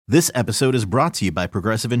This episode is brought to you by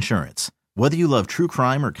Progressive Insurance. Whether you love true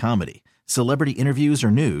crime or comedy, celebrity interviews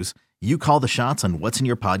or news, you call the shots on what's in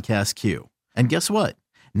your podcast queue. And guess what?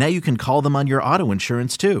 Now you can call them on your auto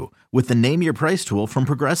insurance too with the Name Your Price tool from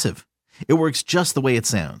Progressive. It works just the way it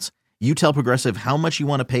sounds. You tell Progressive how much you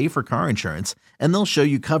want to pay for car insurance, and they'll show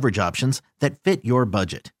you coverage options that fit your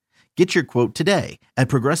budget. Get your quote today at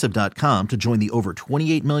Progressive.com to join the over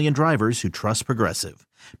 28 million drivers who trust Progressive.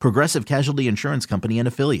 Progressive Casualty Insurance Company and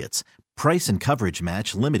Affiliates. Price and coverage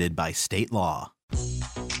match limited by state law.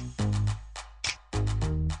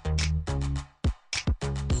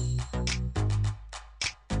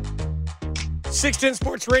 610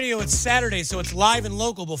 Sports Radio, it's Saturday, so it's live and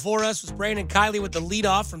local. Before us was Brandon Kiley with the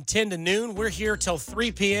leadoff from 10 to noon. We're here till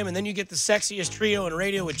 3 p.m., and then you get the sexiest trio in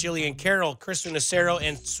radio with Jillian Carroll, Crystal Nacero,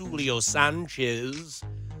 and Julio Sanchez.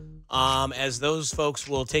 As those folks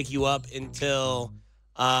will take you up until,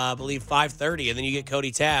 I believe, 5:30, and then you get Cody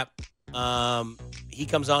Tapp. He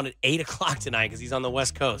comes on at 8 o'clock tonight because he's on the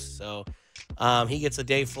West Coast. So he gets a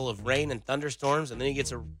day full of rain and thunderstorms, and then he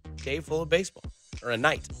gets a day full of baseball, or a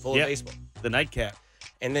night full of baseball. The nightcap.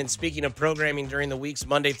 And then speaking of programming during the weeks,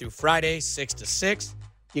 Monday through Friday, 6 to 6,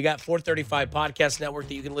 you got 435 Podcast Network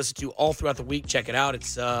that you can listen to all throughout the week. Check it out.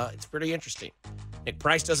 It's pretty interesting. Nick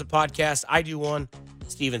Price does a podcast. I do one.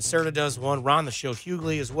 Steven Serta does one. Ron the Show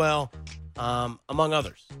Hughley as well, among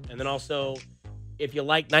others. And then also, if you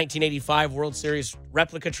like 1985 World Series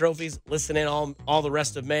replica trophies, listen in all the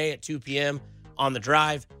rest of May at 2 p.m. on The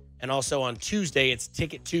Drive. And also on Tuesday, it's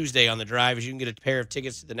Ticket Tuesday on The Drive, as you can get a pair of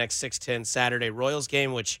tickets to the next 6:10 Saturday Royals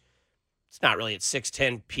game, which it's not really at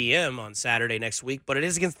 6:10 p.m. on Saturday next week, but it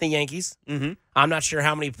is against the Yankees. Mm-hmm. I'm not sure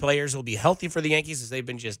how many players will be healthy for the Yankees, as they've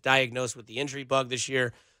been just diagnosed with the injury bug this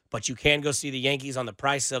year. But you can go see the Yankees on the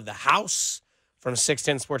price of the house from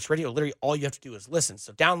 610 Sports Radio. Literally, all you have to do is listen.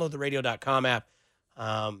 So download the radio.com app,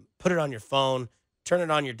 put it on your phone, turn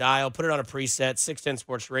it on your dial, put it on a preset, 610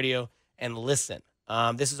 Sports Radio, and listen.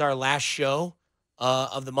 This is our last show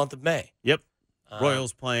of the month of May. Yep.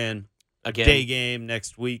 Royals playing again day game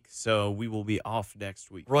next week, so we will be off next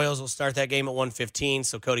week. Royals will start that game at 1:15,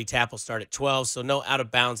 so Cody Tapp will start at 12. So no out of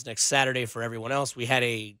bounds next Saturday for everyone else. We had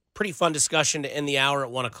a pretty fun discussion to end the hour at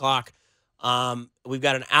 1 o'clock. We've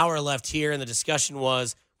got an hour left here, and the discussion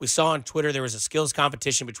was, we saw on Twitter there was a skills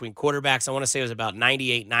competition between quarterbacks. I want to say it was about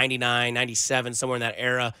 98, 99, 97, somewhere in that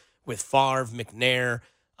era, with Favre, McNair,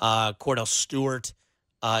 Cordell Stewart,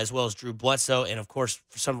 as well as Drew Bledsoe. And, of course,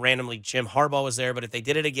 for some randomly, Jim Harbaugh was there. But if they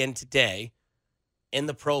did it again today in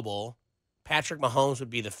the Pro Bowl, Patrick Mahomes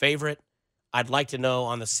would be the favorite. I'd like to know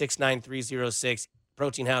on the 69306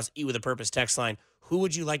 Protein House Eat With a Purpose text line, who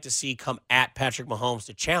would you like to see come at Patrick Mahomes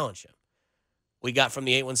to challenge him? We got from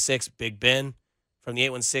the 816 Big Ben, from the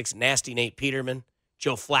 816 Nasty Nate Peterman,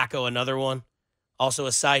 Joe Flacco, another one. Also,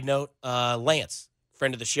 a side note, Lance,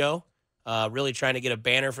 friend of the show, really trying to get a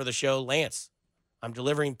banner for the show. Lance, I'm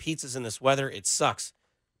delivering pizzas in this weather. It sucks.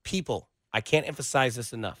 People, I can't emphasize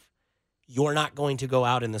this enough. You're not going to go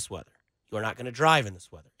out in this weather. You're not going to drive in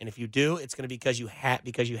this weather. And if you do, it's going to be because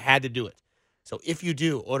you had to do it. So if you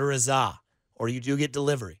do order a za, or you do get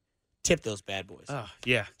delivery, tip those bad boys. Oh,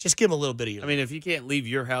 yeah. Just give them a little bit of your. I mean, if you can't leave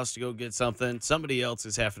your house to go get something, somebody else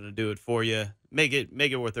is having to do it for you. Make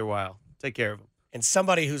it worth their while. Take care of them. And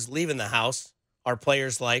somebody who's leaving the house are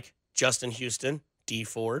players like Justin Houston, Dee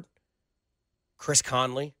Ford, Chris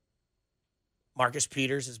Conley, Marcus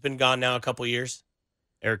Peters has been gone now a couple years.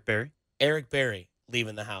 Eric Berry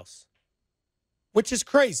leaving the house, which is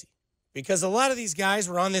crazy because a lot of these guys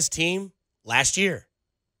were on this team last year.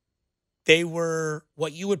 They were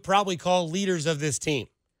what you would probably call leaders of this team,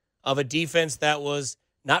 of a defense that was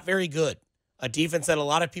not very good, a defense that a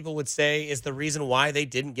lot of people would say is the reason why they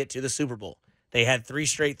didn't get to the Super Bowl. They had 3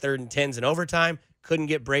 straight 3rd and 10s in overtime, couldn't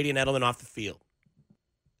get Brady and Edelman off the field.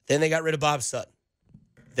 Then they got rid of Bob Sutton.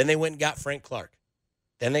 Then they went and got Frank Clark.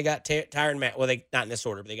 Then they got Tyrann Mathieu. Well, not in this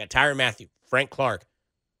order, but they got Tyrann Mathieu, Frank Clark.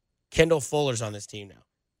 Kendall Fuller's on this team now.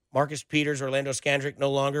 Marcus Peters, Orlando Scandrick, no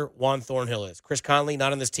longer. Juan Thornhill is. Chris Conley,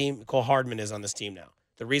 not on this team. Nicole Hardman is on this team now.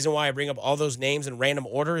 The reason why I bring up all those names in random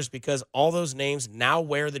order is because all those names now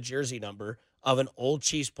wear the jersey number of an old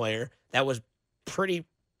Chiefs player that was pretty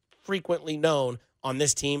frequently known on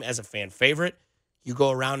this team as a fan favorite. You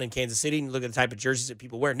go around in Kansas City and look at the type of jerseys that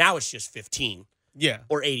people wear. Now it's just 15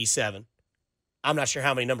 or 87. I'm not sure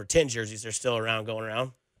how many number 10 jerseys are still around going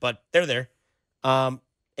around, but they're there.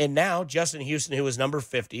 And now Justin Houston, who was number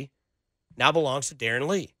 50, now belongs to Darren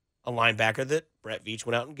Lee, a linebacker that Brett Veach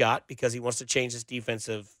went out and got because he wants to change his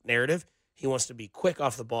defensive narrative. He wants to be quick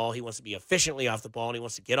off the ball. He wants to be efficiently off the ball, and he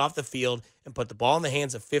wants to get off the field and put the ball in the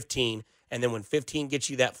hands of 15. And then when 15 gets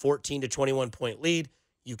you that 14 to 21 point lead,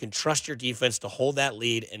 You can trust your defense to hold that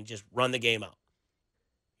lead and just run the game out.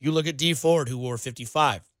 You look at Dee Ford, who wore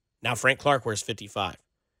 55. Now Frank Clark wears 55.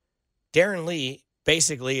 Darren Lee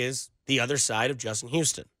basically is the other side of Justin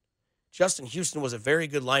Houston. Justin Houston was a very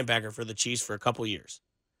good linebacker for the Chiefs for a couple years.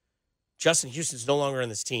 Justin Houston's no longer on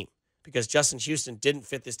this team because Justin Houston didn't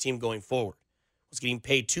fit this team going forward. Was getting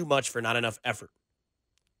paid too much for not enough effort.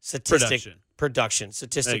 Production.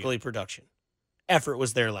 Statistically production. Effort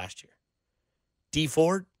was there last year. Dee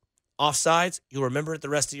Ford, offsides. You'll remember it the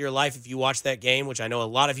rest of your life if you watched that game, which I know a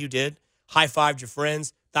lot of you did. High-fived your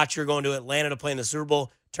friends. Thought you were going to Atlanta to play in the Super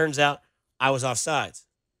Bowl. Turns out I was offsides.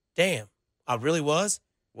 Damn. I really was?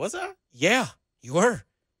 Was I? Yeah, you were.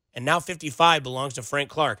 And now 55 belongs to Frank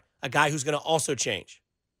Clark, a guy who's going to also change.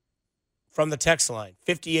 From the text line,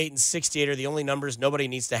 58 and 68 are the only numbers nobody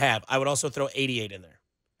needs to have. I would also throw 88 in there.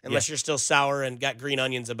 Unless you're still sour and got green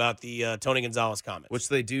onions about the Tony Gonzalez comment. Which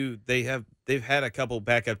they do. They've had a couple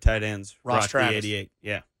backup tight ends. Ross Travis. 88.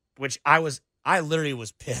 Yeah. Which I literally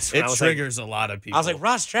was pissed. It triggers a lot of people. I was like,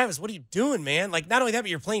 Ross Travis, what are you doing, man? Like, not only that, but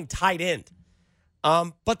you're playing tight end.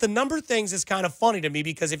 But the number things is kind of funny to me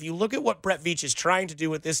because if you look at what Brett Veach is trying to do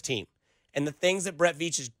with this team and the things that Brett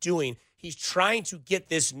Veach is doing, he's trying to get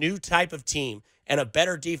this new type of team and a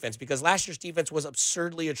better defense because last year's defense was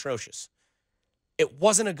absurdly atrocious. It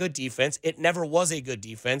wasn't a good defense. It never was a good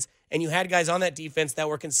defense. And you had guys on that defense that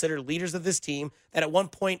were considered leaders of this team that at one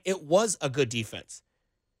point it was a good defense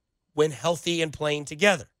when healthy and playing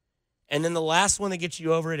together. And then the last one that gets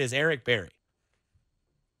you over it is Eric Berry.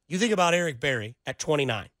 You think about Eric Berry at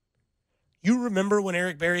 29. You remember when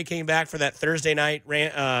Eric Berry came back for that Thursday night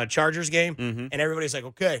Chargers game? Mm-hmm. And everybody's like,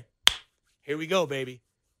 okay, here we go, baby.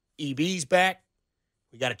 EB's back.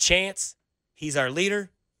 We got a chance. He's our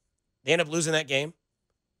leader. They end up losing that game.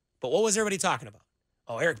 But what was everybody talking about?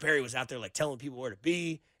 Oh, Eric Berry was out there like telling people where to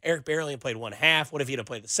be. Eric Berry only played one half. What if he had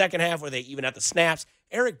played the second half where they even at the snaps?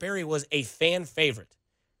 Eric Berry was a fan favorite.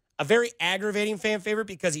 A very aggravating fan favorite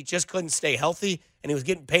because he just couldn't stay healthy and he was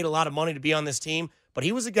getting paid a lot of money to be on this team. But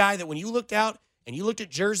he was a guy that when you looked out and you looked at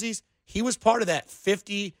jerseys, he was part of that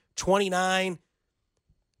 50, 29.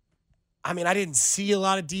 I mean, I didn't see a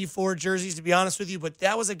lot of Dee Ford jerseys, to be honest with you, but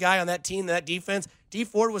that was a guy on that team, that defense. Dee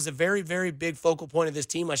Ford was a very, very big focal point of this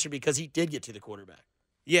team last year because he did get to the quarterback.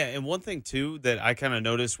 Yeah, and one thing, too, that I kind of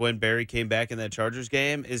noticed when Barry came back in that Chargers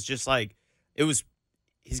game is just like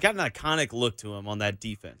he's got an iconic look to him on that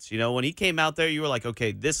defense. You know, when he came out there, you were like,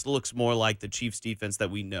 okay, this looks more like the Chiefs defense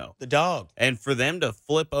that we know. The dog. And for them to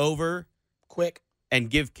flip over quick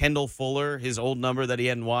and give Kendall Fuller his old number that he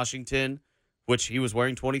had in Washington, which he was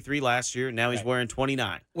wearing 23 last year. Now he's wearing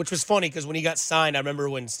 29. Which was funny because when he got signed, I remember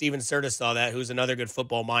when Steven Serta saw that, who's another good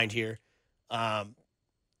football mind here.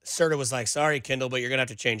 Serta was like, sorry, Kendall, but you're going to have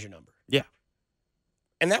to change your number. Yeah.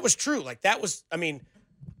 And that was true. Like, that was, I mean,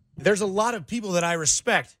 there's a lot of people that I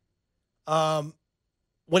respect when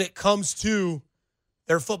it comes to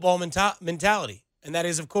their football mentality. And that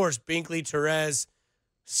is, of course, Binkley, Terez,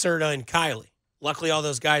 Serta, and Kylie. Luckily, all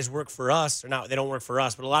those guys work for us. Or not, they don't work for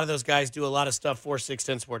us, but a lot of those guys do a lot of stuff for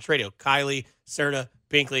 610 Sports Radio. Kylie, Serta,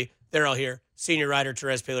 Binkley, they're all here. Senior writer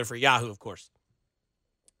Terez Paylor for Yahoo, of course.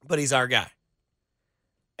 But he's our guy.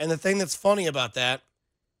 And the thing that's funny about that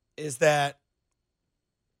is that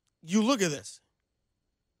you look at this.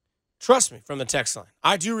 Trust me, from the text line.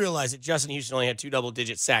 I do realize that Justin Houston only had 2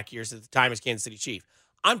 double-digit sack years at the time as Kansas City Chief.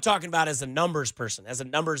 I'm talking about as a numbers person, as a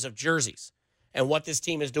numbers of jerseys, and what this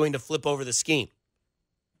team is doing to flip over the scheme.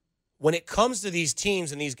 When it comes to these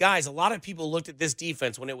teams and these guys, a lot of people looked at this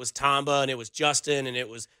defense when it was Tamba and it was Justin and it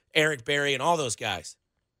was Eric Berry and all those guys.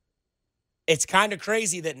 It's kind of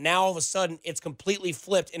crazy that now all of a sudden it's completely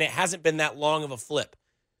flipped and it hasn't been that long of a flip.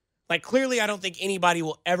 Like, clearly, I don't think anybody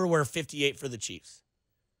will ever wear 58 for the Chiefs.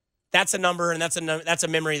 That's a number, and that's a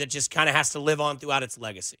memory that just kind of has to live on throughout its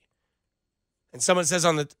legacy. And someone says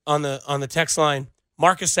on the text line,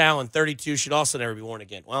 Marcus Allen, 32, should also never be worn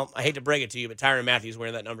again. Well, I hate to break it to you, but Tyrann Mathieu is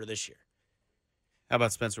wearing that number this year. How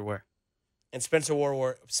about Spencer Ware? And Spencer Ware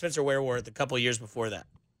wore it a couple of years before that.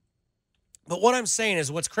 But what I'm saying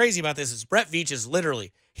is what's crazy about this is Brett Veach is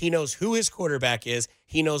literally, he knows who his quarterback is,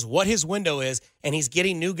 he knows what his window is, and he's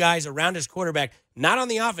getting new guys around his quarterback, not on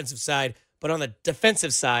the offensive side, but on the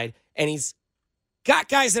defensive side. And he's got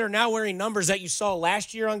guys that are now wearing numbers that you saw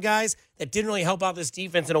last year on guys that didn't really help out this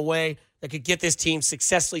defense in a way that could get this team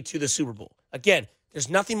successfully to the Super Bowl. Again, there's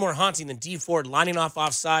nothing more haunting than Dee Ford lining off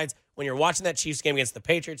offsides when you're watching that Chiefs game against the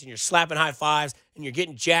Patriots and you're slapping high fives and you're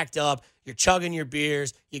getting jacked up, you're chugging your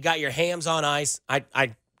beers, you got your hams on ice.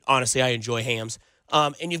 I honestly, I enjoy hams.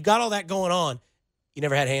 And you've got all that going on. You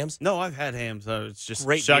never had hams? No, I've had hams. I was just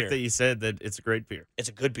Great shocked beer. that you said that it's a great beer. It's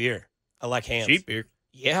a good beer. I like hams. Cheap beer.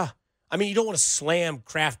 Yeah. I mean, you don't want to slam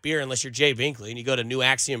craft beer unless you're Jay Binkley and you go to New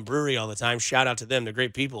Axiom Brewery all the time. Shout out to them. They're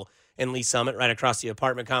great people in Lee Summit, right across the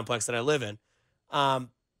apartment complex that I live in.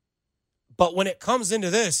 But when it comes into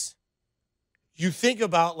this, you think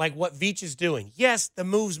about like what Veach is doing. Yes, the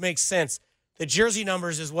moves make sense. The jersey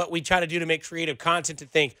numbers is what we try to do to make creative content to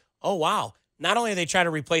think, oh, wow. Not only are they trying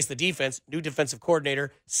to replace the defense, new defensive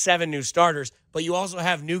coordinator, 7 new starters, but you also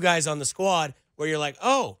have new guys on the squad where you're like,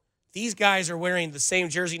 oh, these guys are wearing the same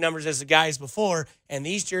jersey numbers as the guys before, and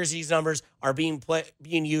these jerseys numbers are being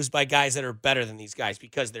used by guys that are better than these guys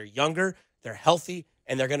because they're younger, they're healthy,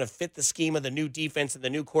 and they're going to fit the scheme of the new defense and the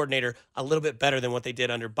new coordinator a little bit better than what they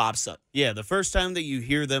did under Bob Sutton. Yeah, the first time that you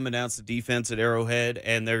hear them announce the defense at Arrowhead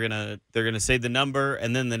and they're gonna say the number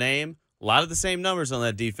and then the name, a lot of the same numbers on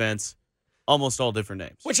that defense, almost all different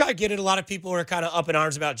names. Which I get it. A lot of people are kind of up in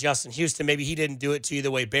arms about Justin Houston. Maybe he didn't do it to you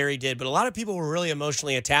the way Barry did, but a lot of people were really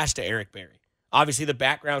emotionally attached to Eric Berry. Obviously, the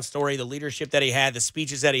background story, the leadership that he had, the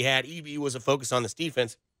speeches that he had, EB was a focus on this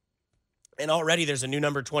defense. And already there's a new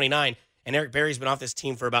number 29, and Eric Berry's been off this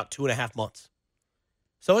team for about 2.5 months.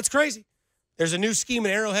 So it's crazy. There's a new scheme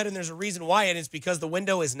in Arrowhead, and there's a reason why, and it's because the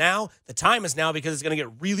window is now, the time is now, because it's going to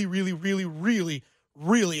get really, really, really, really,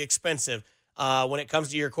 really expensive when it comes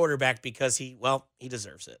to your quarterback because he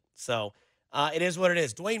deserves it. So it is what it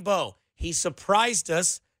is. Dwayne Bowe, he surprised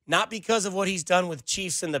us, not because of what he's done with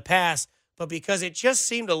Chiefs in the past, but because it just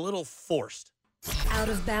seemed a little forced. Out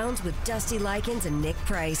of Bounds with Dusty Likens and Nick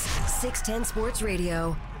Price, 610 Sports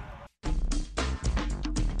Radio.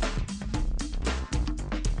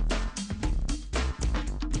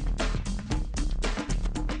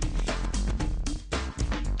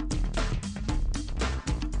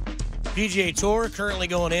 PGA Tour currently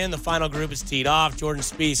going in. The final group is teed off. Jordan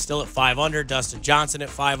Spieth still at 5 under. Dustin Johnson at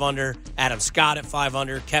 5 under. Adam Scott at 5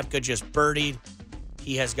 under. Koepka just birdied.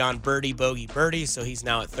 He has gone birdie, bogey, birdie, so he's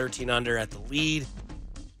now at 13 under at the lead.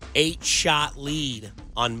 8-shot lead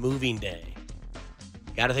on moving day.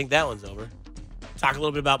 Got to think that one's over. Talk a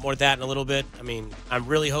little bit about more of that in a little bit. I mean, I'm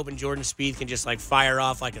really hoping Jordan Spieth can just like fire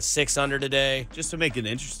off like a 6 under today. Just to make it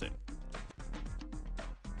interesting.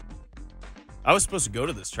 I was supposed to go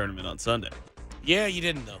to this tournament on Sunday. Yeah, you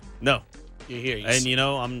didn't, though. No. You're here. And,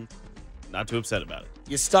 I'm not too upset about it.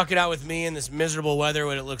 You stuck it out with me in this miserable weather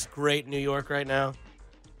when it looks great in New York right now.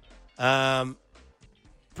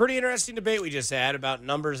 Pretty interesting debate we just had about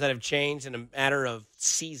numbers that have changed in a matter of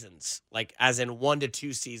seasons, like as in 1 to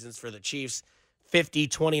 2 seasons for the Chiefs. 50,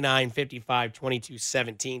 29, 55, 22,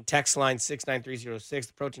 17. Text line 69306.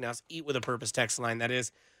 The Protein House Eat with a Purpose text line, that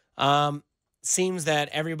is. Seems that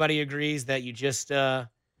everybody agrees that you just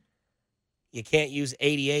you can't use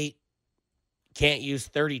 88, can't use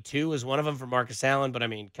 32 as one of them for Marcus Allen. But, I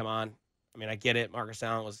mean, come on. I mean, I get it. Marcus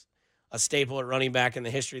Allen was a staple at running back in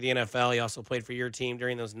the history of the NFL. He also played for your team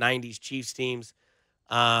during those 90s Chiefs teams.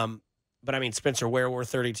 But, I mean, Spencer Ware wore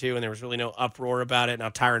 32, and there was really no uproar about it. Now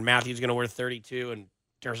Tyrann Mathieu is going to wear 32, and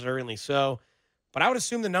certainly so. But I would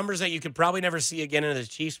assume the numbers that you could probably never see again in a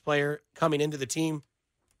Chiefs player coming into the team,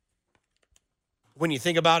 when you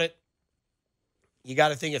think about it, you got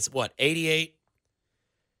to think it's, 88?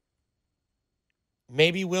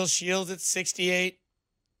 Maybe Will Shields at 68.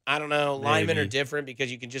 I don't know. Maybe. Linemen are different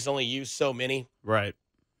because you can just only use so many. Right.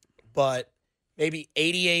 But maybe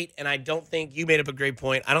 88, and I don't think, you made up a great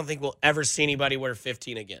point, I don't think we'll ever see anybody wear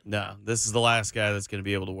 15 again. No, this is the last guy that's going to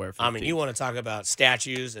be able to wear 15. I mean, you want to talk about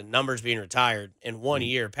statues and numbers being retired. In 1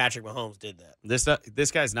 year, Patrick Mahomes did that.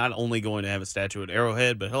 This guy's not only going to have a statue at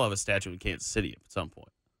Arrowhead, but he'll have a statue in Kansas City at some point.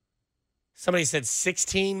 Somebody said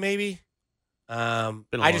 16, maybe. I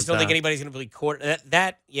just don't time. think anybody's going to be quarter.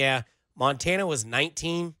 Yeah. Montana was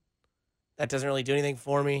 19. That doesn't really do anything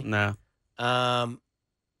for me. No.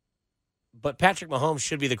 But Patrick Mahomes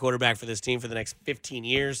should be the quarterback for this team for the next 15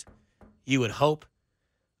 years. You would hope.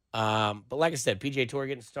 But like I said, PGA Tour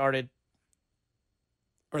getting started.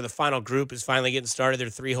 Or the final group is finally getting started. They're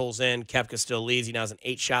 3 holes in. Koepka still leads. He now has an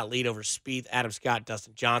 8-shot lead over Spieth, Adam Scott,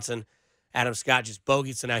 Dustin Johnson. Adam Scott just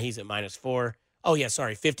bogeyed, so now he's at -4. Oh, yeah,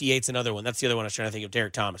 sorry. 58's another one. That's the other one I was trying to think of,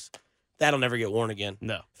 Derek Thomas. That'll never get worn again.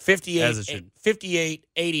 No. 58,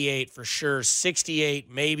 88 for sure. 68,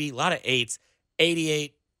 maybe. A lot of 8s.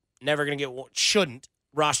 88, never going to get worn. Shouldn't.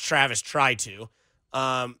 Ross Travis tried to.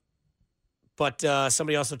 But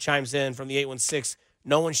somebody also chimes in from the 816.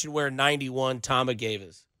 No one should wear 91. Tama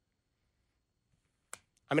Gavis.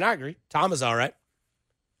 I mean, I agree. Tama's all right.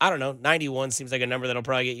 I don't know. 91 seems like a number that'll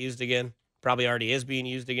probably get used again. Probably already is being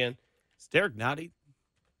used again. Is Derek Nottie?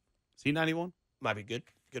 Is he 91? Might be good.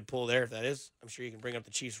 Good pull there if that is. I'm sure you can bring up the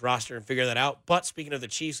Chiefs roster and figure that out. But speaking of the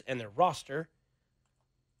Chiefs and their roster,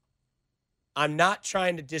 I'm not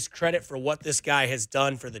trying to discredit for what this guy has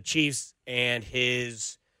done for the Chiefs and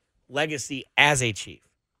his legacy as a Chief.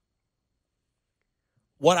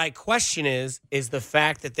 What I question is the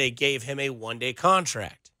fact that they gave him a one-day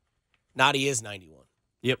contract. Not he is 91.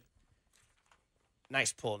 Yep.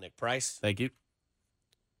 Nice pull, Nick Price. Thank you.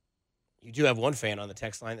 You do have one fan on the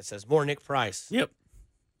text line that says, more Nick Price. Yep.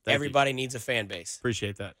 Thank Everybody needs a fan base.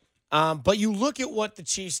 Appreciate that. But you look at what the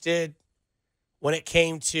Chiefs did when it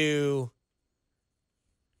came to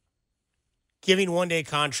giving one-day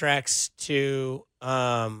contracts to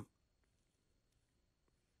Jamal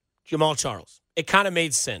Charles. It kind of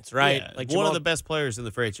made sense, right? Yeah, like one of the best players in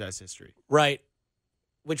the franchise history. Right.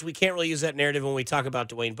 Which we can't really use that narrative when we talk about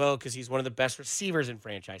Dwayne Bowe because he's one of the best receivers in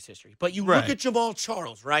franchise history. But you look at Jamal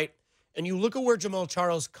Charles, right? And you look at where Jamal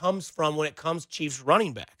Charles comes from when it comes to Chiefs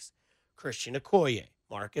running backs. Christian Okoye,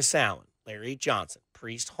 Marcus Allen, Larry Johnson,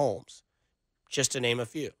 Priest Holmes, just to name a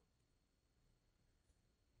few.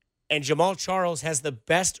 And Jamal Charles has the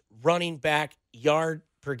best running back yard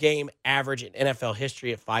per game average in NFL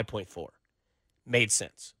history at 5.4. Made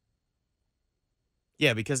sense.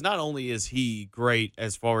 Yeah, because not only is he great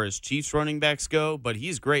as far as Chiefs running backs go, but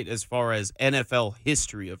he's great as far as NFL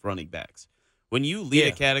history of running backs. When you lead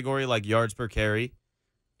a category like yards per carry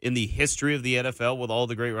in the history of the NFL with all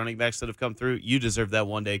the great running backs that have come through, you deserve that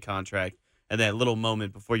one-day contract and that little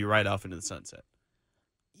moment before you ride off into the sunset.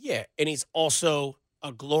 Yeah, and he's also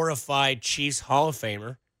a glorified Chiefs Hall of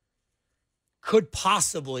Famer. Could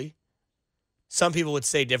possibly, some people would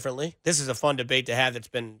say differently. This is a fun debate to have that's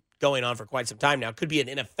been going on for quite some time now. Could be an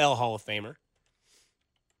NFL Hall of Famer.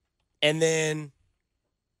 And then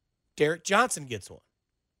Derek Johnson gets one.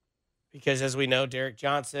 Because as we know, Derek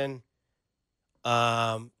Johnson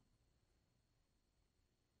kind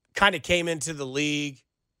of came into the league,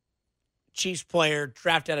 Chiefs player,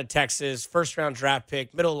 drafted out of Texas, first-round draft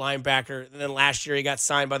pick, middle linebacker. And then last year he got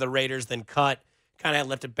signed by the Raiders, then cut. Kind of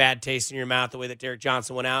left a bad taste in your mouth the way that Derek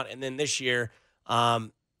Johnson went out. And then this year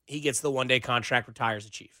he gets the one-day contract, retires a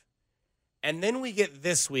Chief. And then we get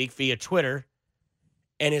this week via Twitter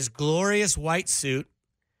and his glorious white suit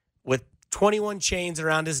with 21 chains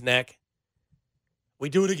around his neck. We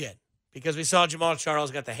do it again because we saw Jamal Charles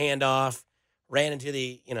got the handoff, ran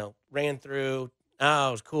through. Oh,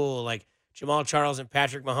 it was cool. Like Jamal Charles and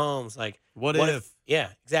Patrick Mahomes. Like, what if? Yeah,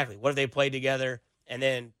 exactly. What if they played together? And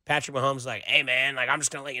then Patrick Mahomes like, hey, man, like, I'm just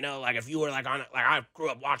going to let you know, like, if you were, like, I grew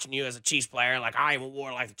up watching you as a Chiefs player. Like, I even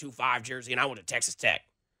wore, like, the 2-5 jersey, and I went to Texas Tech.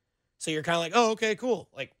 So you're kind of like, oh, okay, cool.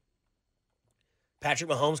 Like, Patrick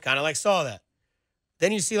Mahomes kind of, like, saw that.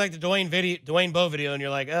 Then you see, like, the Dwayne Bowe video, and you're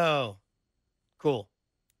like, oh, cool.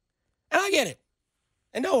 And I get it.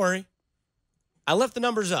 And don't worry. I left the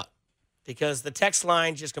numbers up because the text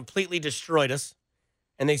line just completely destroyed us.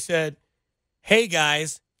 And they said, hey,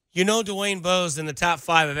 guys, you know Dwayne Bowe's in the top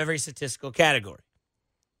 5 of every statistical category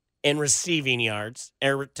in receiving yards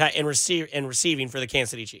and receiving for the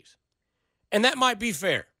Kansas City Chiefs. And that might be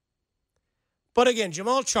fair. But again,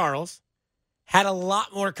 Jamal Charles had a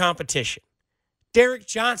lot more competition. Derek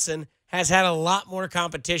Johnson has had a lot more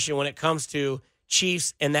competition when it comes to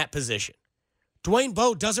Chiefs in that position. Dwayne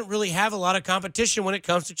Bowe doesn't really have a lot of competition when it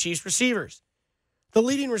comes to Chiefs receivers. The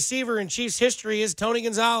leading receiver in Chiefs history is Tony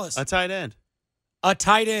Gonzalez. A tight end. A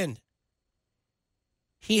tight end.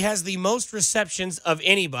 He has the most receptions of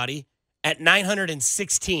anybody at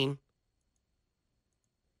 916.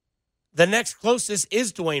 The next closest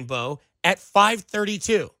is Dwayne Bowe at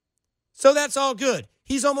 532. So that's all good.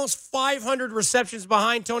 He's almost 500 receptions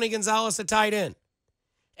behind Tony Gonzalez, a tight end.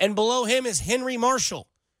 And below him is Henry Marshall,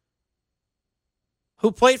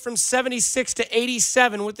 who played from 76 to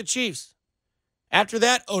 87 with the Chiefs. After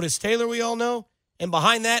that, Otis Taylor, we all know. And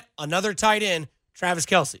behind that, another tight end, Travis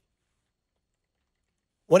Kelce.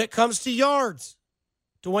 When it comes to yards,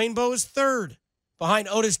 Dwayne Bowe is third behind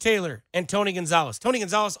Otis Taylor and Tony Gonzalez. Tony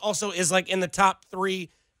Gonzalez also is like in the top 3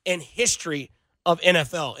 in history of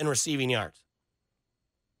NFL in receiving yards.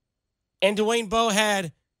 And Dwayne Bowe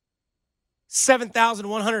had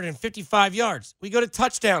 7,155 yards. We go to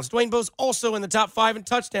touchdowns. Dwayne Bowe's also in the top 5 in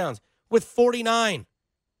touchdowns with 49.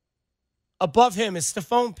 Above him is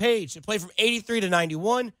Stephon Page, who played from 83 to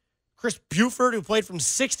 91. Chris Buford, who played from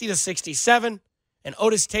 60 to 67. And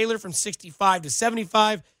Otis Taylor from 65 to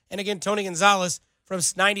 75. And again, Tony Gonzalez from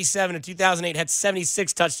 97 to 2008 had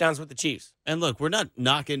 76 touchdowns with the Chiefs. And look, we're not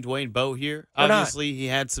knocking Dwayne Bowe here. We're Obviously, he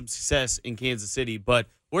had some success in Kansas City, but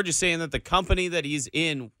we're just saying that the company that he's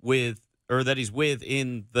in with, or that he's with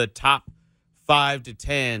in the top 5 to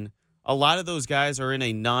 10, a lot of those guys are in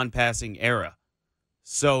a non-passing era.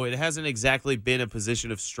 So it hasn't exactly been a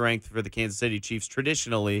position of strength for the Kansas City Chiefs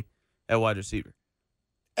traditionally at wide receiver.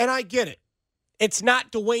 And I get it. it's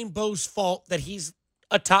not Dwayne Bowe's fault that he's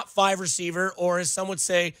a top 5 receiver, or as some would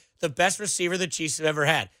say, the best receiver the Chiefs have ever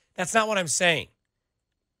had. That's not what I'm saying.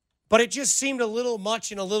 But it just seemed a little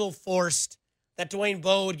much and a little forced that Dwayne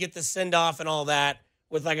Bowe would get the send-off and all that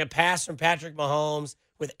with like a pass from Patrick Mahomes,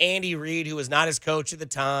 with Andy Reid, who was not his coach at the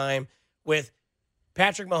time, with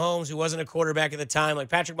Patrick Mahomes, who wasn't a quarterback at the time. Like,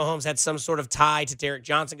 Patrick Mahomes had some sort of tie to Derek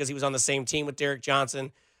Johnson because he was on the same team with Derek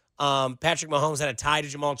Johnson. Patrick Mahomes had a tie to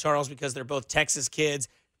Jamal Charles because they're both Texas kids.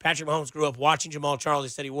 Patrick Mahomes grew up watching Jamal Charles. He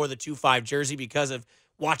said he wore the 2-5 jersey because of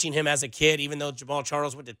watching him as a kid, even though Jamal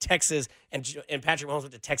Charles went to Texas and Patrick Mahomes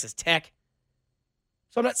went to Texas Tech.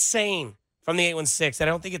 So I'm not saying from the 816 that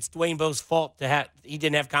I don't think it's Dwayne Bowe's fault he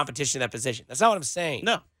didn't have competition in that position. That's not what I'm saying.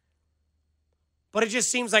 No. But it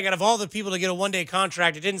just seems like out of all the people to get a one-day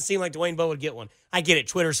contract, it didn't seem like Dwayne Bowe would get one. I get it.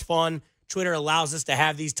 Twitter's fun. Twitter allows us to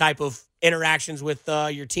have these type of interactions with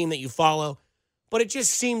your team that you follow. But it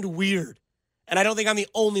just seemed weird. And I don't think I'm the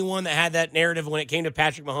only one that had that narrative when it came to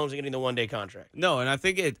Patrick Mahomes and getting the one-day contract. No, and I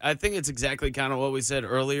think it's exactly kind of what we said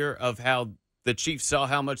earlier of how the Chiefs saw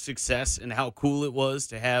how much success and how cool it was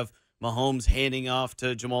to have Mahomes handing off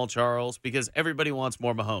to Jamal Charles, because everybody wants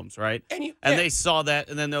more Mahomes, right? And they saw that,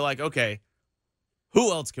 and then they're like, okay,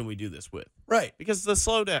 who else can we do this with? Right. Because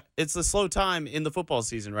it's the slow time in the football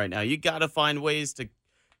season right now. You got to find ways to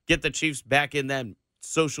get the Chiefs back in that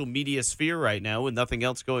social media sphere right now with nothing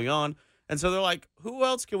else going on. And so they're like, who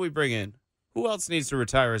else can we bring in? Who else needs to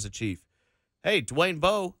retire as a Chief? Hey, Dwayne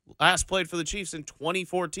Bowe last played for the Chiefs in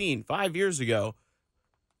 2014, 5 years ago.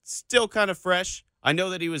 Still kind of fresh. I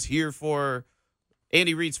know that he was here for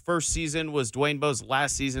Andy Reid's first season, was Dwayne Bowe's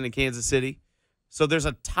last season in Kansas City. So there's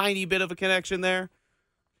a tiny bit of a connection there,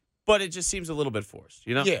 but it just seems a little bit forced,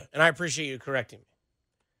 you know? Yeah, and I appreciate you correcting me.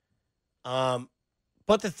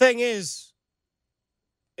 But the thing is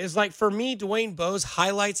like, for me, Dwayne Bowe's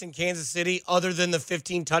highlights in Kansas City, other than the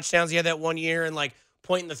 15 touchdowns he had that one year and like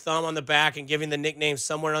pointing the thumb on the back and giving the nickname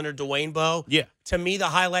somewhere under Dwayne Bowe. Yeah. To me, the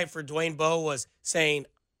highlight for Dwayne Bowe was saying,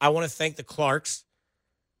 I want to thank the Clarks,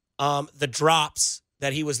 the drops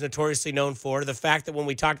that he was notoriously known for, the fact that when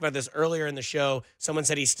we talked about this earlier in the show, someone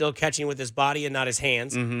said he's still catching with his body and not his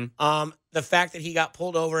hands. Mm-hmm. The fact that he got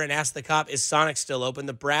pulled over and asked the cop, is Sonic still open?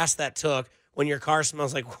 The brass that took when your car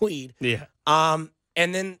smells like weed. Yeah.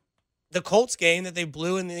 And then the Colts game that they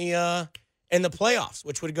blew in the playoffs,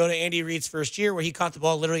 which would go to Andy Reid's first year, where he caught the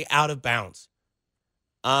ball literally out of bounds,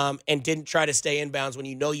 and didn't try to stay inbounds when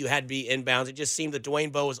you know you had to be inbounds. It just seemed that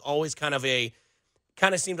Dwayne Bowe was always kind of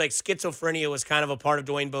seemed like schizophrenia was kind of a part of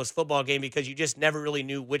Dwayne Bowe's football game, because you just never really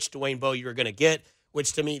knew which Dwayne Bowe you were going to get,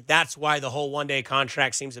 which to me, that's why the whole one-day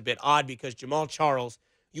contract seems a bit odd, because Jamal Charles,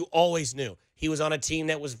 you always knew. He was on a team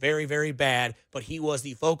that was very, very bad, but he was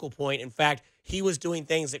the focal point. In fact, he was doing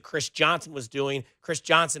things that Chris Johnson was doing. Chris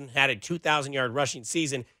Johnson had a 2,000-yard rushing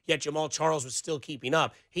season, yet Jamal Charles was still keeping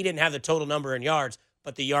up. He didn't have the total number in yards,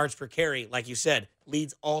 but the yards per carry, like you said,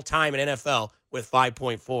 leads all time in NFL with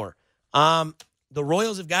 5.4. The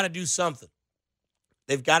Royals have got to do something.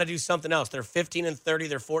 They've got to do something else. They're 15-30.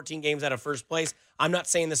 They're 14 games out of first place. I'm not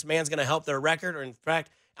saying this man's going to help their record, or in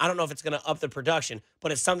fact, I don't know if it's going to up the production,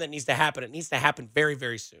 but it's something that needs to happen. It needs to happen very,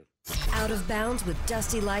 very soon. Out of Bounds with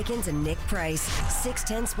Dusty Likens and Nick Price.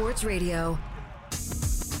 610 Sports Radio.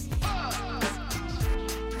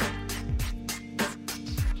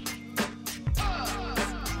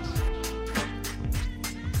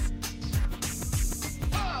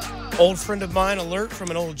 Old friend of mine, alert from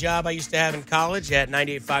an old job I used to have in college at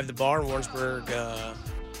 98.5 The Bar in Warrensburg, the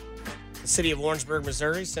city of Warrensburg,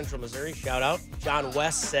 Missouri, Central Missouri. Shout out. John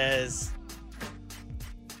West says,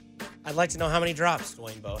 I'd like to know how many drops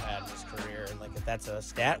Dwayne Bowe had in his career. And like, if that's a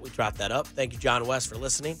stat, we trot that up. Thank you, John West, for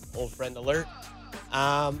listening. Old friend alert.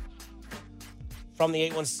 From the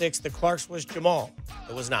 816, the Clarks was Jamal.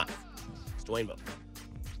 It was not. It's Dwayne Bowe.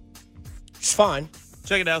 It's fine.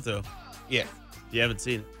 Check it out, though. Yeah. If you haven't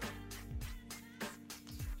seen it.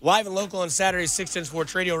 Live and local on Saturday, 610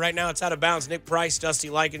 Sports Radio. Right now, it's Out of Bounds. Nick Price, Dusty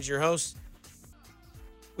Likens, your host.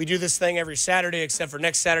 We do this thing every Saturday, except for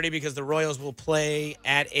next Saturday, because the Royals will play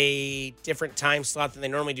at a different time slot than they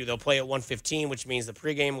normally do. They'll play at 1:15, which means the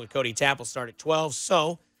pregame with Cody Tapp will start at 12.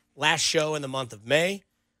 So, last show in the month of May.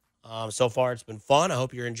 So far, it's been fun. I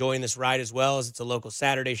hope you're enjoying this ride as well, as it's a local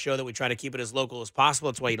Saturday show that we try to keep it as local as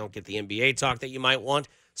possible. That's why you don't get the NBA talk that you might want.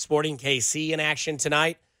 Sporting KC in action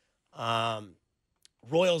tonight.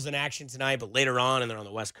 Royals in action tonight, but later on, and they're on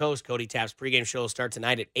the West Coast. Cody Tapp's pregame show will start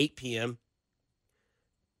tonight at 8 p.m.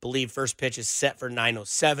 Believe first pitch is set for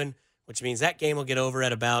 9:07, which means that game will get over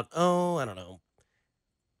at about, 1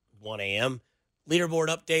 a.m. Leaderboard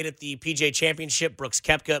update at the PGA Championship. Brooks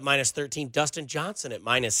Koepka at -13. Dustin Johnson at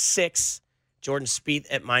 -6. Jordan Spieth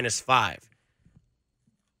at -5.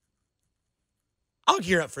 I'll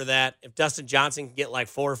gear up for that. If Dustin Johnson can get like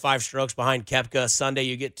 4 or 5 strokes behind Koepka, Sunday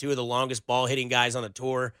you get 2 of the longest ball-hitting guys on the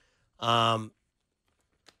tour,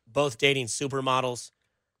 both dating supermodels.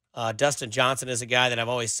 Dustin Johnson is a guy that I've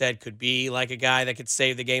always said could be like a guy that could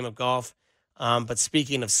save the game of golf. But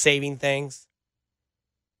speaking of saving things,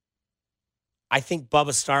 I think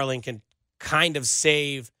Bubba Starling can kind of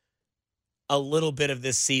save a little bit of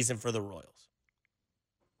this season for the Royals.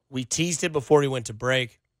 We teased it before we went to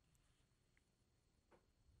break.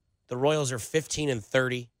 The Royals are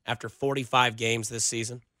 15-30 after 45 games this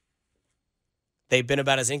season. They've been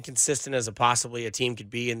about as inconsistent as possibly a team could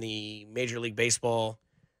be in the Major League Baseball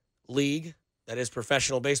league, that is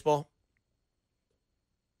professional baseball.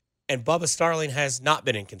 And Bubba Starling has not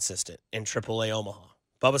been inconsistent in AAA Omaha.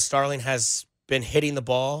 Bubba Starling has been hitting the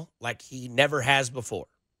ball like he never has before.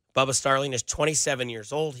 Bubba Starling is 27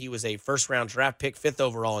 years old. He was a first-round draft pick, 5th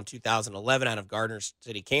overall in 2011 out of Gardner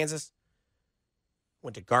City, Kansas.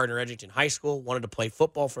 Went to Gardner-Edgerton High School, wanted to play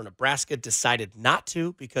football for Nebraska, decided not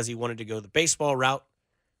to because he wanted to go the baseball route,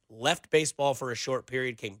 left baseball for a short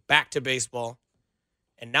period, came back to baseball,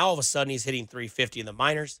 and now all of a sudden he's hitting .350 in the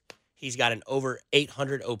minors. He's got an over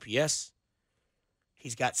 800 OPS.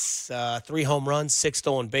 He's got 3 home runs, 6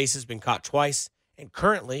 stolen bases, been caught twice, and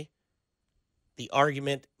currently the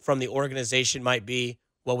argument from the organization might be,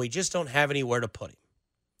 well, we just don't have anywhere to put him.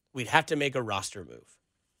 We'd have to make a roster move.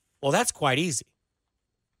 Well, that's quite easy.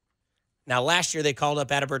 Now, last year they called up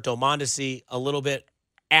Adalberto Mondesi a little bit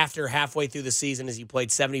after halfway through the season as he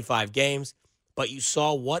played 75 games, but you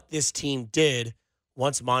saw what this team did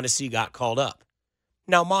once Mondesi got called up.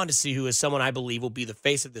 Now, Mondesi, who is someone I believe will be the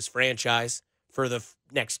face of this franchise for the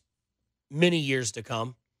next many years to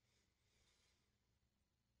come,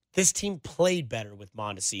 this team played better with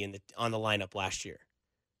Mondesi on the lineup last year.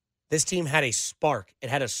 This team had a spark. It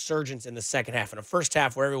had a surgence in the second half. In a first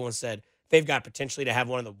half where everyone said they've got potentially to have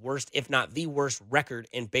one of the worst, if not the worst, record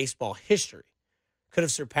in baseball history. Could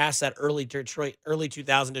have surpassed that early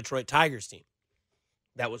 2000 Detroit Tigers team.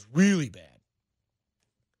 That was really bad.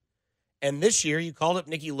 And this year, you called up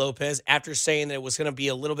Nicky Lopez after saying that it was going to be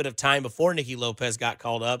a little bit of time before Nicky Lopez got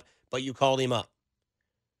called up, but you called him up.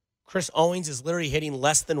 Chris Owings is literally hitting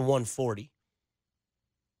less than 140.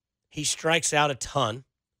 He strikes out a ton.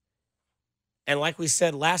 And like we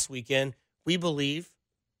said last weekend, we believe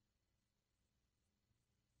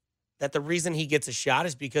that the reason he gets a shot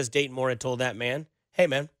is because Dayton Moore had told that man, hey,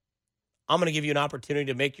 man, I'm going to give you an opportunity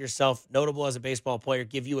to make yourself notable as a baseball player,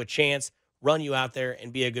 give you a chance, run you out there,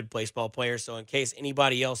 and be a good baseball player. So in case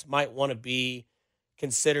anybody else might want to be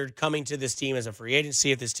considered coming to this team as a free agent,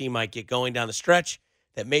 see if this team might get going down the stretch,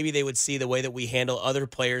 that maybe they would see the way that we handle other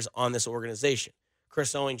players on this organization.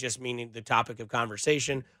 Chris Owings just meaning the topic of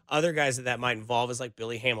conversation. Other guys that might involve is like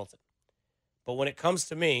Billy Hamilton. But when it comes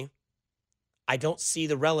to me, I don't see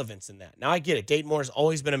the relevance in that. Now, I get it. Dayton Moore has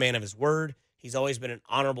always been a man of his word. He's always been an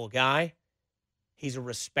honorable guy. He's a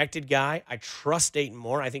respected guy. I trust Dayton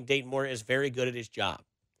Moore. I think Dayton Moore is very good at his job.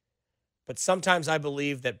 But sometimes I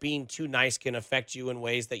believe that being too nice can affect you in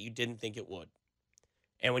ways that you didn't think it would.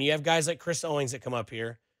 And when you have guys like Chris Owings that come up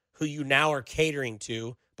here, who you now are catering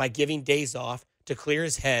to by giving days off to clear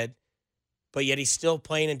his head, but yet he's still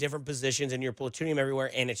playing in different positions and you're platooning him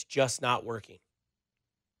everywhere and it's just not working.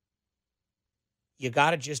 You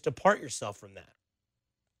got to just depart yourself from that,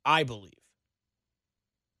 I believe.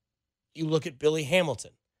 You look at Billy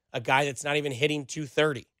Hamilton, a guy that's not even hitting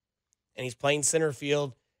 230, and he's playing center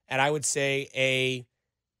field at, I would say, a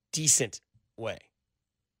decent way.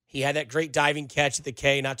 He had that great diving catch at the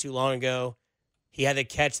K not too long ago. He had the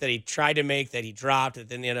catch that he tried to make that he dropped and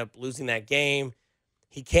then ended up losing that game.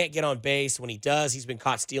 He can't get on base. When he does, he's been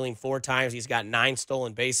caught stealing 4 times. He's got 9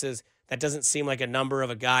 stolen bases. That doesn't seem like a number of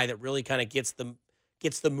a guy that really kind of gets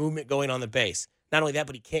the movement going on the base. Not only that,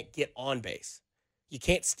 but he can't get on base. You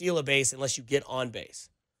can't steal a base unless you get on base.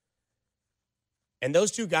 And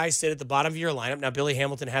those two guys sit at the bottom of your lineup. Now, Billy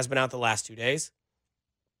Hamilton has been out the last 2 days.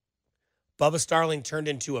 Bubba Starling turned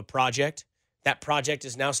into a project. That project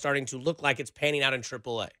is now starting to look like it's panning out in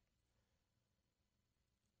AAA.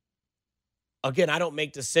 Again, I don't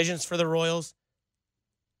make decisions for the Royals.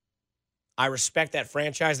 I respect that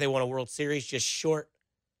franchise. They won a World Series just short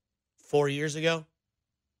 4 years ago.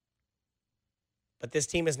 But this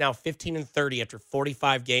team is now 15-30 after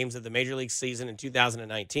 45 games of the Major League season in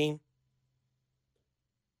 2019.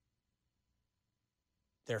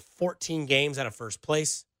 They're 14 games out of first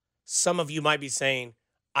place. Some of you might be saying,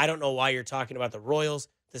 I don't know why you're talking about the Royals.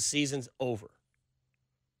 The season's over.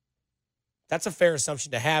 That's a fair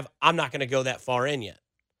assumption to have. I'm not going to go that far in yet.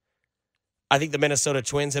 I think the Minnesota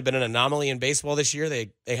Twins have been an anomaly in baseball this year.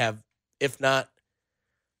 They have, if not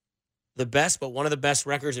the best, but one of the best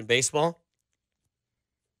records in baseball.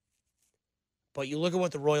 But you look at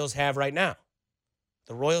what the Royals have right now.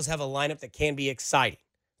 The Royals have a lineup that can be exciting.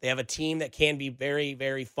 They have a team that can be very,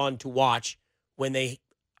 very fun to watch when they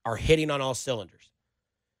are hitting on all cylinders.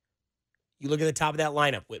 You look at the top of that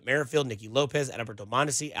lineup with Merrifield, Nicky Lopez, Adalberto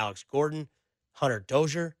Mondesi, Alex Gordon, Hunter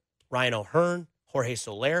Dozier, Ryan O'Hearn, Jorge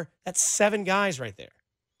Soler. That's 7 guys right there.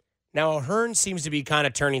 Now, O'Hearn seems to be kind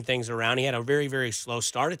of turning things around. He had a very, very slow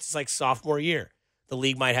start. It's like sophomore year. The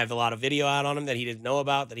league might have a lot of video out on him that he didn't know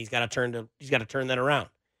about, that he's got to turn that around.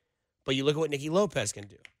 But you look at what Nicky Lopez can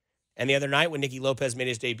do. And the other night when Nicky Lopez made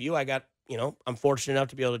his debut, I'm fortunate enough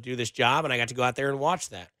to be able to do this job, and I got to go out there and watch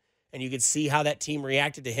that. And you could see how that team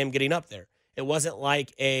reacted to him getting up there. It wasn't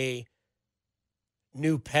like a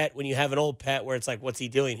new pet when you have an old pet where it's like, what's he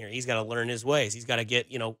doing here? He's got to learn his ways. He's got to get,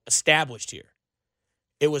 established here.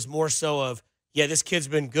 It was more so of, yeah, this kid's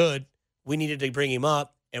been good. We needed to bring him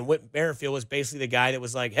up. And Whit Merrifield was basically the guy that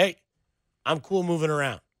was like, hey, I'm cool moving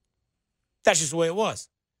around. That's just the way it was.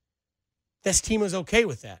 This team was okay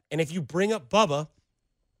with that. And if you bring up Bubba,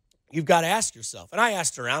 you've got to ask yourself. And I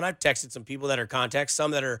asked around. I've texted some people that are contacts,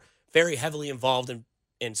 some that are very heavily involved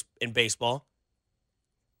in baseball.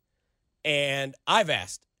 And I've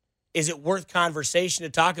asked, is it worth conversation to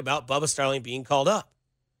talk about Bubba Starling being called up?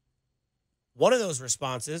 One of those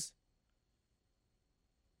responses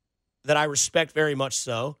that I respect very much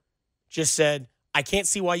so just said, I can't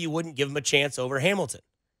see why you wouldn't give him a chance over Hamilton.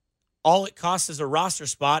 All it costs is a roster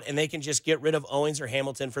spot, and they can just get rid of Owens or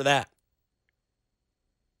Hamilton for that.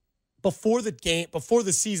 Before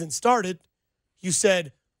the season started, you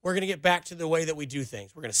said, we're going to get back to the way that we do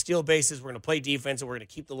things. We're going to steal bases, we're going to play defense, and we're going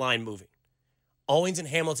to keep the line moving. Owens and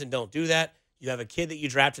Hamilton don't do that. You have a kid that you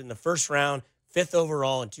drafted in the first round, 5th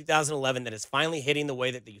overall in 2011, that is finally hitting the way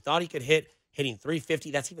that you thought he could hit, hitting 350.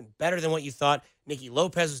 That's even better than what you thought. Nicky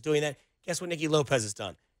Lopez was doing that. Guess what Nicky Lopez has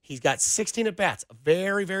done? He's got 16 at-bats, a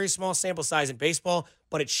very, very small sample size in baseball,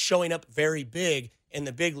 but it's showing up very big in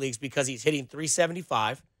the big leagues because he's hitting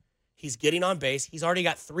 375. He's getting on base. He's already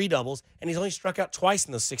got 3 doubles, and he's only struck out twice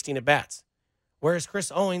in those 16 at-bats. Whereas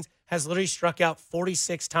Chris Owens has literally struck out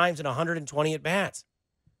 46 times in 120 at-bats.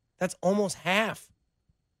 That's almost half.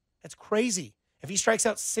 That's crazy. If he strikes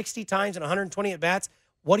out 60 times in 120 at-bats,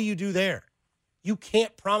 what do you do there? You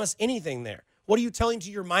can't promise anything there. What are you telling to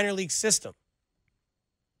your minor league system?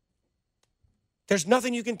 There's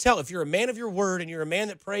nothing you can tell. If you're a man of your word and you're a man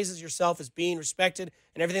that praises yourself as being respected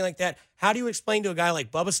and everything like that, how do you explain to a guy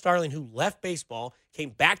like Bubba Starling who left baseball, came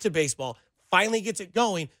back to baseball, finally gets it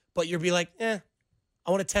going, but you'll be like, I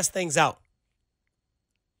want to test things out.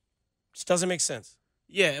 Just doesn't make sense.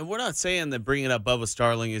 Yeah, and we're not saying that bringing up Bubba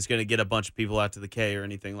Starling is going to get a bunch of people out to the K or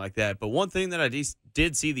anything like that. But one thing that I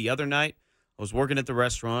did see the other night, I was working at the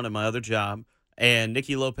restaurant at my other job, and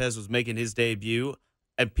Nicky Lopez was making his debut,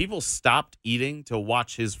 and people stopped eating to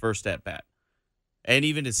watch his first at-bat and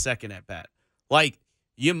even his second at-bat. Like,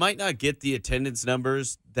 you might not get the attendance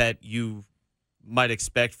numbers that you might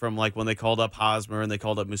expect from, like, when they called up Hosmer and they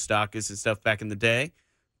called up Moustakas and stuff back in the day,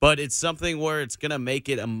 but it's something where it's going to make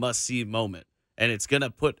it a must-see moment. And it's going to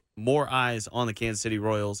put more eyes on the Kansas City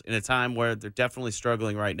Royals in a time where they're definitely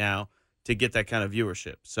struggling right now to get that kind of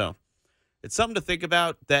viewership. So it's something to think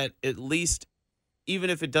about, that at least, even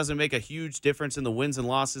if it doesn't make a huge difference in the wins and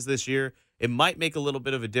losses this year, it might make a little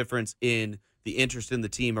bit of a difference in the interest in the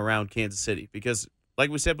team around Kansas City. Because, like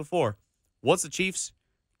we said before, once the Chiefs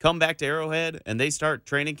come back to Arrowhead and they start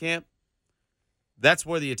training camp, that's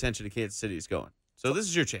where the attention of Kansas City is going. So this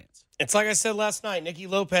is your chance. It's like I said last night, Nicky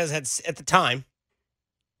Lopez had, at the time,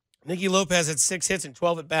 Nicky Lopez had 6 hits and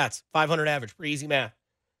 12 at-bats, 500 average, pretty easy math.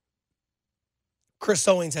 Chris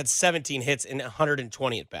Owens had 17 hits and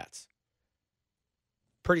 120 at-bats.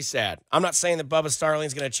 Pretty sad. I'm not saying that Bubba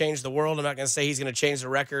Starling's going to change the world. I'm not going to say he's going to change the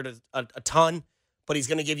record a ton, but he's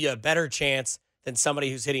going to give you a better chance than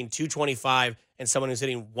somebody who's hitting 225 and someone who's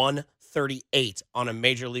hitting 138 on a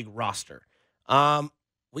major league roster.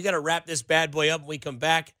 We got to wrap this bad boy up when we come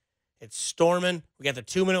back. It's storming. We got the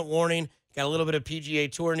 2-minute warning. Got a little bit of PGA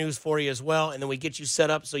Tour news for you as well, and then we get you set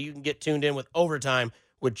up so you can get tuned in with Overtime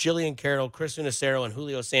with Jillian Carroll, Chris Unicero, and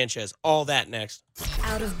Julio Sanchez. All that next.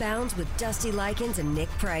 Out of Bounds with Dusty Likens and Nick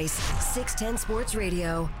Price. 610 Sports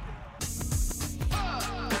Radio.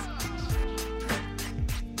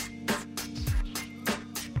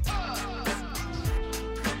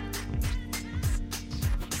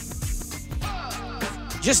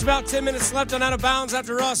 Just about 10 minutes left on Out of Bounds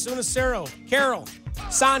after us. Unicero, Carroll,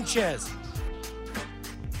 Sanchez.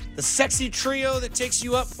 The sexy trio that takes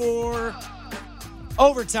you up for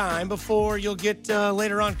overtime before you'll get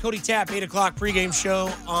later on Cody Tapp, 8 o'clock pregame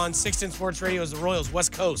show on 610 Sports Radio as the Royals,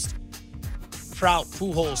 West Coast. Trout,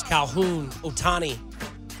 Pujols, Calhoun, Ohtani,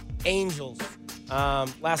 Angels.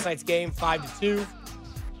 Last night's game, 5-2.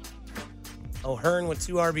 O'Hearn with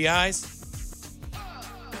 2 RBIs.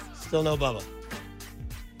 Still no Bubba.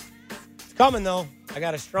 It's coming, though. I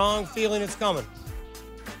got a strong feeling it's coming.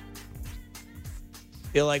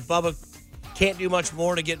 Feel like Bubba can't do much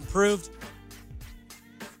more to get improved.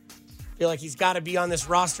 Feel like he's got to be on this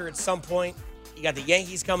roster at some point. You got the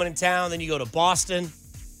Yankees coming in town, then you go to Boston.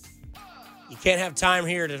 You can't have time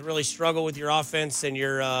here to really struggle with your offense and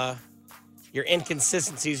your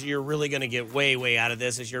inconsistencies. You're really going to get way, way out of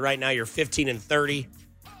this. As you're right now, you're 15-30.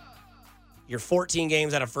 You're 14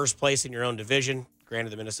 games out of first place in your own division. Granted,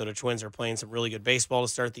 the Minnesota Twins are playing some really good baseball to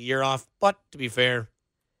start the year off. But to be fair,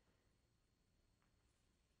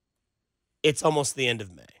 it's almost the end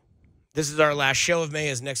of May. This is our last show of May,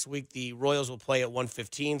 as next week the Royals will play at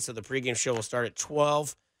 1:15, so the pregame show will start at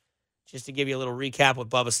 12. Just to give you a little recap what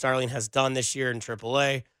Bubba Starling has done this year in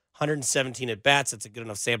AAA, 117 at-bats. That's a good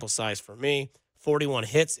enough sample size for me. 41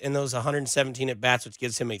 hits in those 117 at-bats, which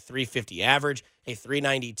gives him a .350 average, a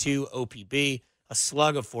 .392 OPB, a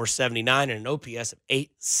slug of .479, and an OPS of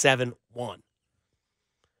 .871.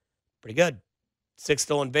 Pretty good. 6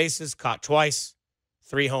 stolen bases, caught twice,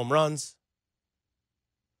 3 home runs,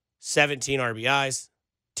 17 RBIs,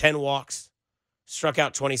 10 walks, struck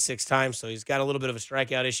out 26 times, so he's got a little bit of a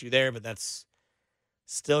strikeout issue there, but that's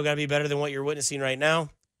still got to be better than what you're witnessing right now.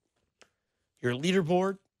 Your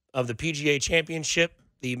leaderboard of the PGA Championship,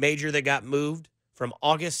 the major that got moved from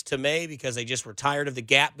August to May because they just were tired of the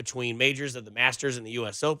gap between majors of the Masters and the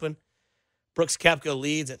U.S. Open. Brooks Koepka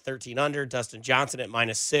leads at 13 under, Dustin Johnson at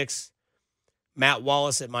 -6, Matt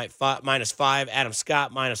Wallace at -5, Adam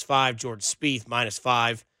Scott -5, Jordan Spieth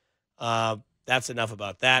 -5. That's enough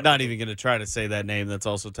about that. Not even going to try to say that name that's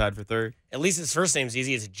also tied for third. At least his first name's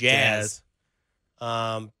easy. It's Jazz.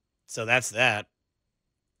 So that's that.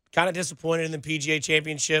 Kind of disappointed in the PGA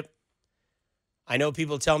Championship. I know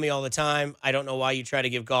people tell me all the time, I don't know why you try to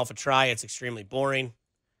give golf a try. It's extremely boring.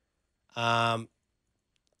 I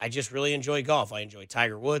just really enjoy golf. I enjoy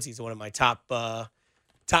Tiger Woods. He's one of my top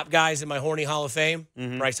guys in my Horny Hall of Fame.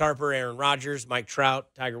 Mm-hmm. Bryce Harper, Aaron Rodgers, Mike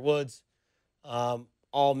Trout, Tiger Woods.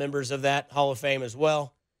 All members of that Hall of Fame as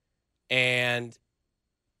well. And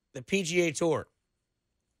the PGA Tour,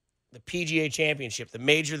 the PGA Championship, the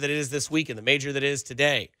major that it is this weekend, the major that is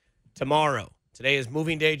today, tomorrow. Today is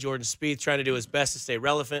moving day. Jordan Spieth trying to do his best to stay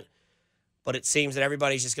relevant. But it seems that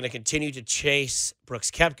everybody's just going to continue to chase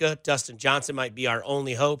Brooks Koepka. Dustin Johnson might be our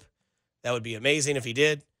only hope. That would be amazing if he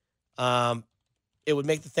did. It would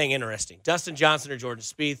make the thing interesting. Dustin Johnson or Jordan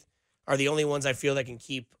Spieth are the only ones I feel that can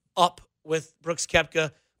keep up with Brooks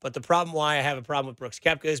Koepka. But the problem why I have a problem with Brooks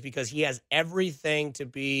Koepka is because he has everything to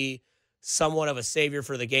be somewhat of a savior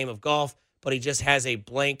for the game of golf, but he just has a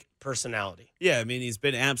blank personality. Yeah, I mean, he's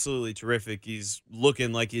been absolutely terrific. He's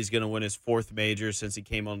looking like he's going to win his 4th major since he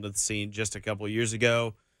came onto the scene just a couple of years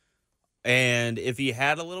ago. And if he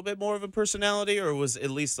had a little bit more of a personality or was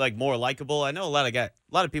at least like more likable, I know a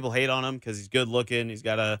lot of people hate on him because he's good looking. He's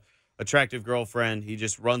got a attractive girlfriend. He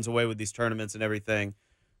just runs away with these tournaments and everything.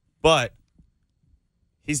 But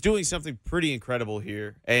he's doing something pretty incredible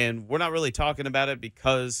here, and we're not really talking about it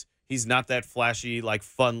because he's not that flashy, like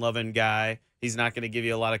fun-loving guy. He's not going to give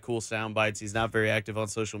you a lot of cool sound bites. He's not very active on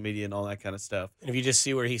social media and all that kind of stuff. And if you just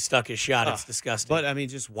see where he stuck his shot, it's disgusting. But, I mean,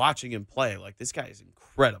 just watching him play, like, this guy is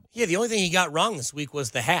incredible. Yeah, the only thing he got wrong this week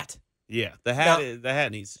was the hat. Yeah, the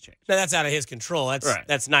hat needs to change. Now, that's out of his control.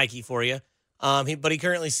 That's Nike for you. But he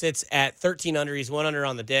currently sits at 13 under. He's 1 under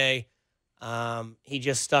on the day. He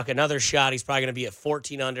just stuck another shot. He's probably going to be at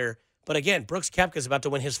 14 under. But again, Brooks Koepka is about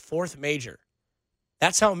to win his 4th major.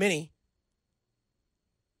 That's how many.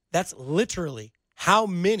 That's literally how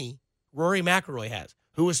many Rory McIlroy has,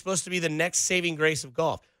 who was supposed to be the next saving grace of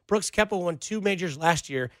golf. Brooks Koepka won 2 majors last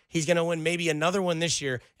year. He's going to win maybe another one this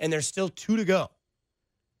year, and there's still 2 to go.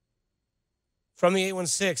 From the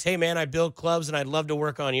 816, hey, man, I build clubs, and I'd love to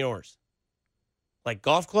work on yours. Like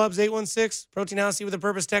golf clubs, 816, Protein House with a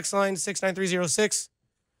Purpose text line, 69306.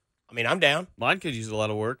 I mean, I'm down. Mine could use a lot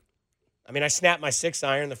of work. I mean, I snapped my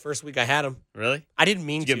 6-iron the first week I had them. Really? I didn't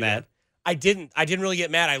mean to. Did you get mad? I didn't really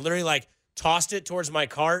get mad. I literally, tossed it towards my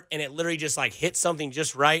cart, and it literally just, hit something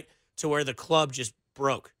just right to where the club just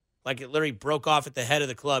broke. Like, it literally broke off at the head of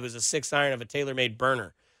the club. It was a 6-iron of a TaylorMade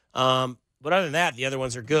burner. But other than that, the other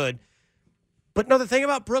ones are good. But no, the thing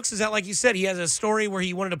about Brooks is that, like you said, he has a story where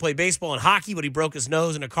he wanted to play baseball and hockey, but he broke his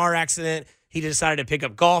nose in a car accident. He decided to pick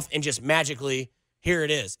up golf, and just magically here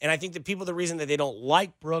it is. And I think the reason that they don't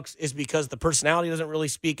like Brooks is because the personality doesn't really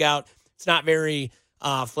speak out. It's not very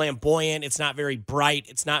flamboyant. It's not very bright.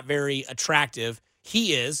 It's not very attractive.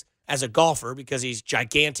 He is, as a golfer, because he's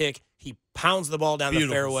gigantic. He pounds the ball down the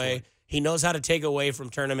fairway. Swing. He knows how to take away from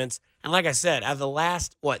tournaments. And like I said, out of the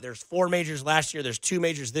last, there's 4 majors last year. There's 2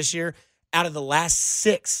 majors this year. Out of the last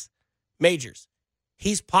 6 majors,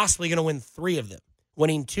 he's possibly going to win 3 of them.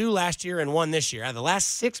 Winning 2 last year and 1 this year. Out of the last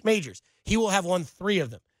 6 majors, he will have won 3 of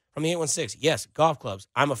them from the 816. Yes, golf clubs.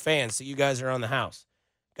 I'm a fan, so you guys are on the house.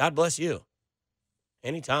 God bless you.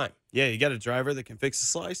 Anytime. Yeah, you got a driver that can fix a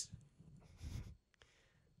slice?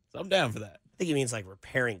 So I'm down for that. I think he means like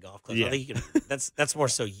repairing golf clubs. Yeah. I think you can, that's more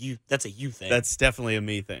so you. That's a you thing. That's definitely a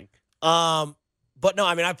me thing. But no,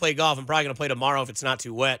 I mean, I play golf. I'm probably going to play tomorrow if it's not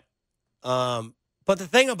too wet. But the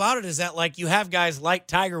thing about it is that, like, you have guys like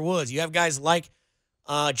Tiger Woods. You have guys like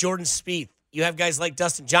Jordan Spieth. You have guys like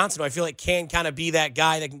Dustin Johnson, who I feel like can kind of be that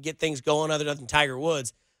guy that can get things going other than Tiger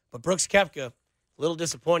Woods. But Brooks Koepka, a little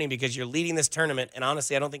disappointing because you're leading this tournament, and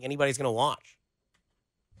honestly, I don't think anybody's going to watch.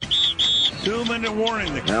 2-minute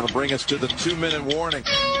warning. That'll bring us to the 2-minute warning.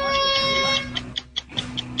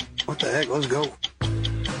 What the heck? Let's go.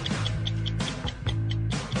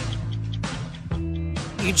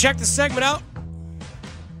 You can check the segment out.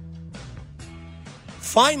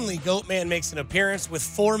 Finally, Goatman makes an appearance with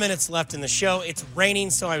 4 minutes left in the show. It's raining,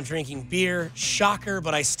 so I'm drinking beer. Shocker,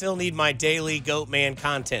 but I still need my daily Goatman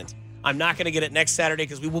content. I'm not going to get it next Saturday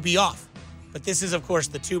because we will be off. But this is, of course,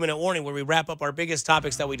 the 2-minute warning where we wrap up our biggest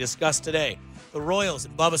topics that we discussed today. The Royals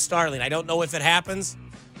and Bubba Starling. I don't know if it happens.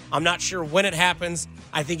 I'm not sure when it happens.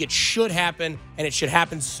 I think it should happen, and it should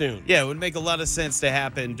happen soon. Yeah, it would make a lot of sense to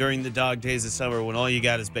happen during the dog days of summer when all you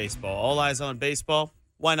got is baseball. All eyes on baseball.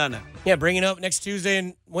 Why not now? Yeah, bring it up next Tuesday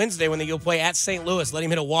and Wednesday when you'll play at St. Louis. Let him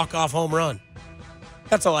hit a walk-off home run.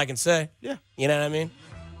 That's all I can say. Yeah. You know what I mean?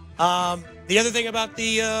 The other thing about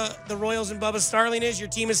the Royals and Bubba Starling is your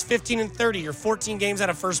team is 15-30. You're 14 games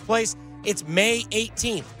out of first place. It's May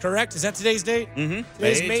 18th, correct? Is that today's date? Mm-hmm.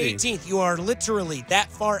 Today's May 18th. You are literally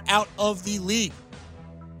that far out of the league.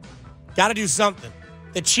 Got to do something.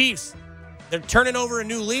 The Chiefs, they're turning over a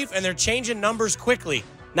new leaf, and they're changing numbers quickly.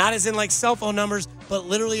 Not as in like cell phone numbers, but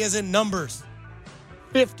literally as in numbers.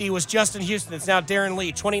 50 was Justin Houston. It's now Darren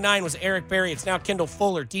Lee. 29 was Eric Berry. It's now Kendall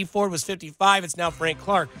Fuller. D Ford was 55. It's now Frank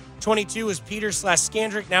Clark. 22 was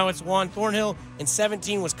Peter/Skandrick. Now it's Juan Thornhill. And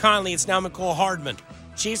 17 was Conley. It's now McCole Hardman.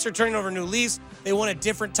 Chiefs are turning over new leaves. They want a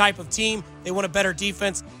different type of team. They want a better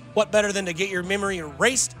defense. What better than to get your memory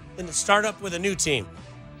erased than to start up with a new team?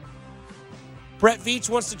 Brett Veach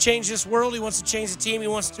wants to change this world. He wants to change the team. He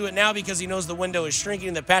wants to do it now because he knows the window is shrinking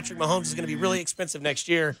and that Patrick Mahomes is going to be really expensive next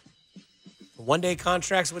year. One-day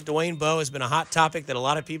contracts with Dwayne Bowe has been a hot topic that a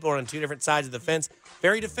lot of people are on two different sides of the fence.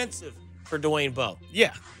 Very defensive for Dwayne Bowe.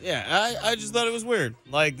 Yeah. I just thought it was weird.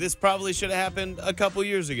 Like, this probably should have happened a couple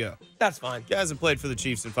years ago. That's fine. He hasn't played for the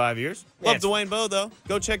Chiefs in 5 years. Love Dwayne Bowe, though.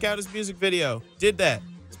 Go check out his music video. Did that.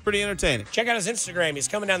 It's pretty entertaining. Check out his Instagram. He's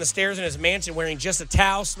coming down the stairs in his mansion wearing just a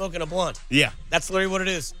towel, smoking a blunt. Yeah. That's literally what it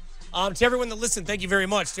is. To everyone that listened, thank you very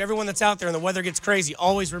much. To everyone that's out there and the weather gets crazy,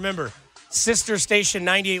 always remember, sister station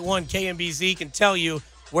 98.1 KMBZ can tell you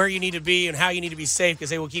where you need to be and how you need to be safe because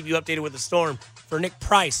they will keep you updated with the storm. For Nick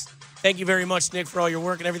Price, thank you very much, Nick, for all your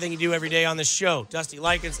work and everything you do every day on this show. Dusty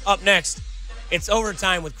Likens up next. It's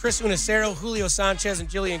Overtime with Chris Unacero, Julio Sanchez, and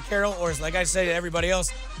Jillian Carroll, or as like I say to everybody else,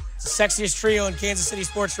 it's the sexiest trio in Kansas City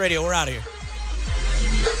Sports Radio. We're out of here.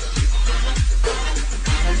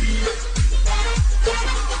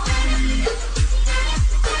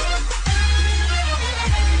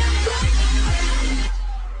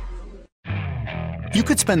 You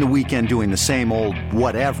could spend the weekend doing the same old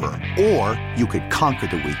whatever, or you could conquer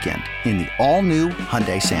the weekend in the all-new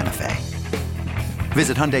Hyundai Santa Fe.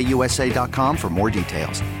 Visit HyundaiUSA.com for more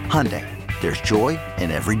details. Hyundai, there's joy in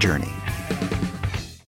every journey.